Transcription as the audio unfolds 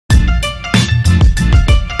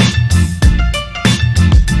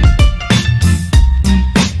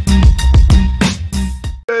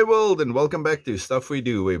world, and welcome back to Stuff We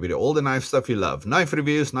Do, where we do all the knife stuff you love. Knife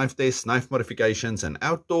reviews, knife tests, knife modifications, and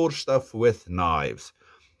outdoor stuff with knives.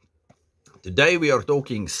 Today we are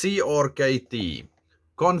talking CRKT,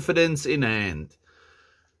 confidence in hand.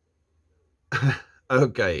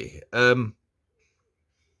 Okay, oh,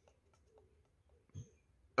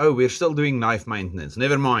 we're still doing knife maintenance,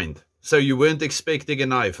 never mind. So you weren't expecting a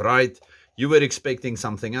knife, right? You were expecting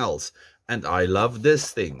something else. And I love this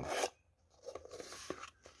thing.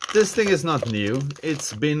 This thing is not new.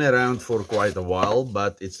 It's been around for quite a while,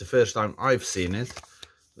 but it's the first time I've seen it.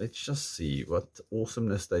 Let's just see what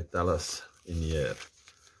awesomeness they tell us in here.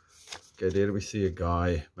 Okay, there we see a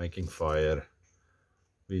guy making fire.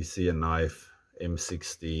 We see a knife,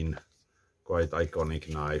 M16, quite iconic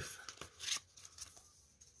knife.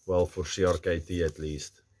 Well, for CRKT at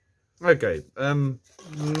least. Okay,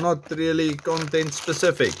 not really content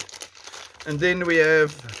specific. And then we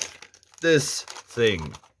have this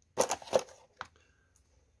thing.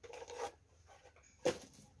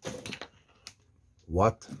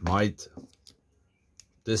 What might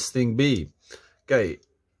this thing be? Okay,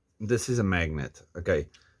 this is a magnet. Okay,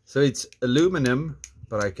 so it's aluminum,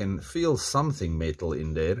 but I can feel something metal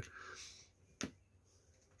in there.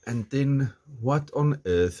 And then what on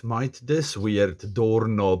earth might this weird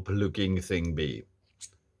doorknob looking thing be?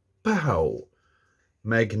 Pow!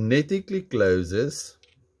 Magnetically closes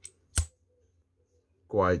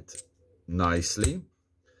quite nicely.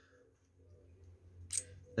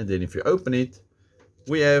 And then if you open it,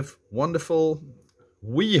 we have wonderful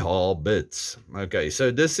wee-haw bits. Okay, so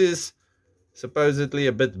this is supposedly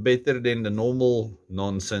a bit better than the normal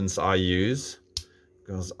nonsense I use,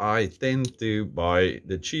 because I tend to buy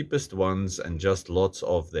the cheapest ones and just lots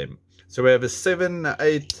of them. So we have a 7,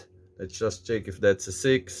 8. Let's just check if that's a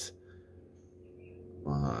 6.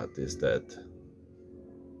 What is that?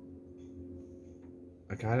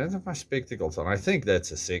 Okay, I don't have my spectacles on. I think that's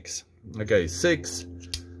a 6. Okay, 6,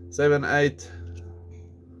 7, 8.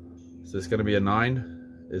 Is this going to be a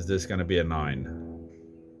 9? Is this going to be a 9?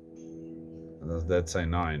 Does that say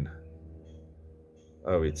 9?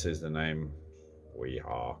 Oh, it says the name.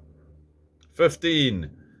 Wee-haw. 15.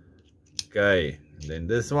 Okay, and then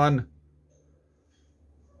this one.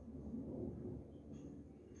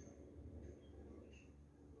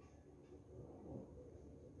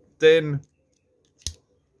 10.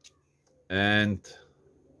 And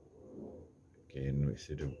again, we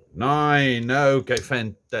see the 9. Okay,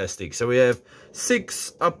 fantastic. So we have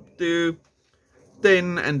 6 up to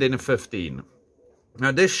 10 and then a 15.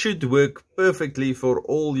 Now this should work perfectly for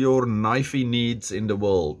all your knifey needs in the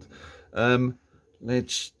world.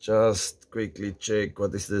 Let's just quickly check.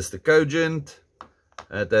 What is this? The Cogent.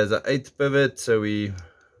 There's an 8 pivot, so we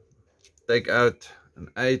take out an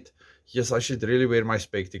 8. Yes, I should really wear my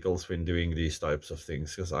spectacles when doing these types of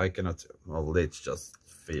things, because I cannot. Well, let's just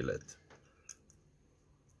feel it.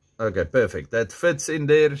 Okay, perfect. That fits in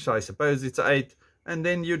there, so I suppose it's 8. And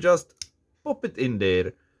then you just pop it in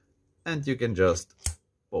there, and you can just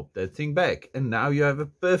pop that thing back. And now you have a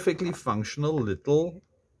perfectly functional little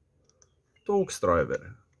Torx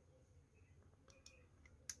driver.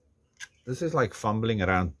 This is like fumbling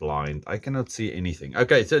around blind. I cannot see anything.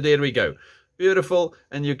 Okay, so there we go. Beautiful.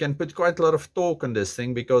 And you can put quite a lot of torque on this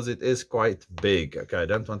thing because it is quite big. Okay, I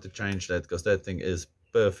don't want to change that because that thing is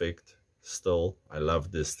perfect still. I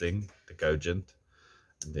love this thing, the Cogent.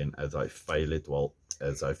 And then as I fail it while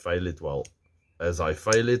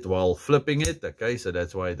flipping it. Okay, so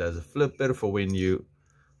that's why it has a flipper for when you.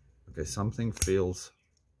 Okay, something feels.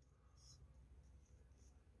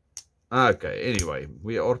 Okay, anyway,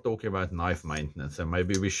 we are talking about knife maintenance, and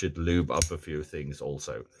maybe we should lube up a few things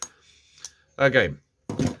also. Okay,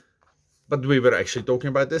 but we were actually talking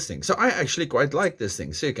about this thing. So I actually quite like this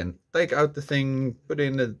thing. So you can take out the thing, put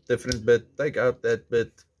in a different bit, take out that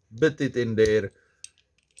bit it in there,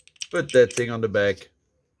 put that thing on the back,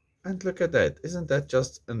 and look at that. Isn't that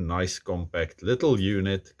just a nice compact little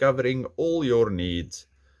unit covering all your needs?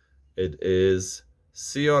 It is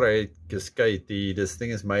CRKT. This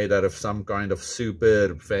thing is made out of some kind of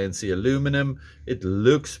super fancy aluminum. It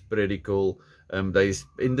looks pretty cool. In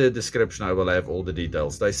the description I will have all the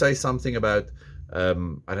details. They say something about I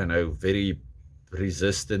don't know, very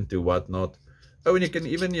resistant to whatnot. Oh, and you can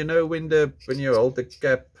even, you know, when you hold the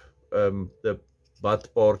cap, the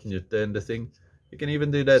butt part, and you turn the thing, you can even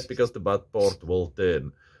do that because the butt part will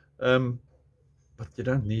turn. But you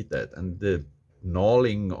don't need that, and the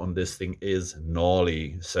gnarling on this thing is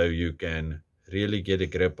gnarly, so you can really get a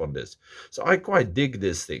grip on this. So I quite dig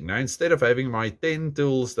this thing. Now, instead of having my 10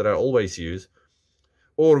 tools that I always use,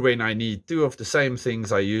 or when I need 2 of the same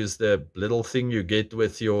things, I use the little thing you get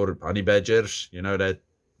with your honey badgers, you know, that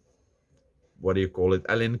what do you call it,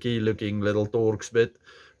 Allen key looking little Torx bit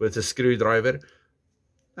with a screwdriver.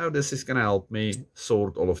 Now this is going to help me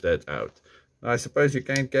sort all of that out. Now, I suppose you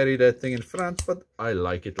can't carry that thing in front, but I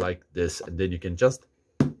like it like this. And then you can just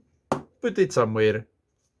put it somewhere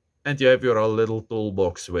and you have your whole little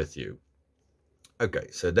toolbox with you. Okay,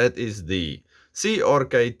 so that is the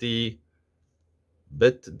CRKT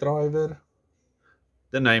bit driver.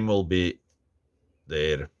 The name will be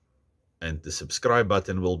there and the subscribe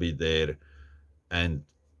button will be there. And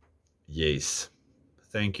yes,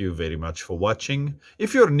 thank you very much for watching.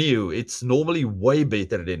 If you're new, it's normally way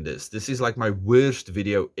better than this. This is like my worst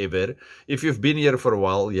video ever. If you've been here for a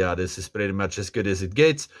while, yeah, this is pretty much as good as it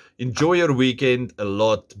gets. Enjoy your weekend a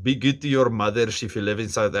lot. Be good to your mothers if you live in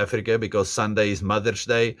South Africa, because Sunday is Mother's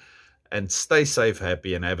Day. And stay safe,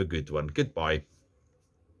 happy, and have a good one. Goodbye.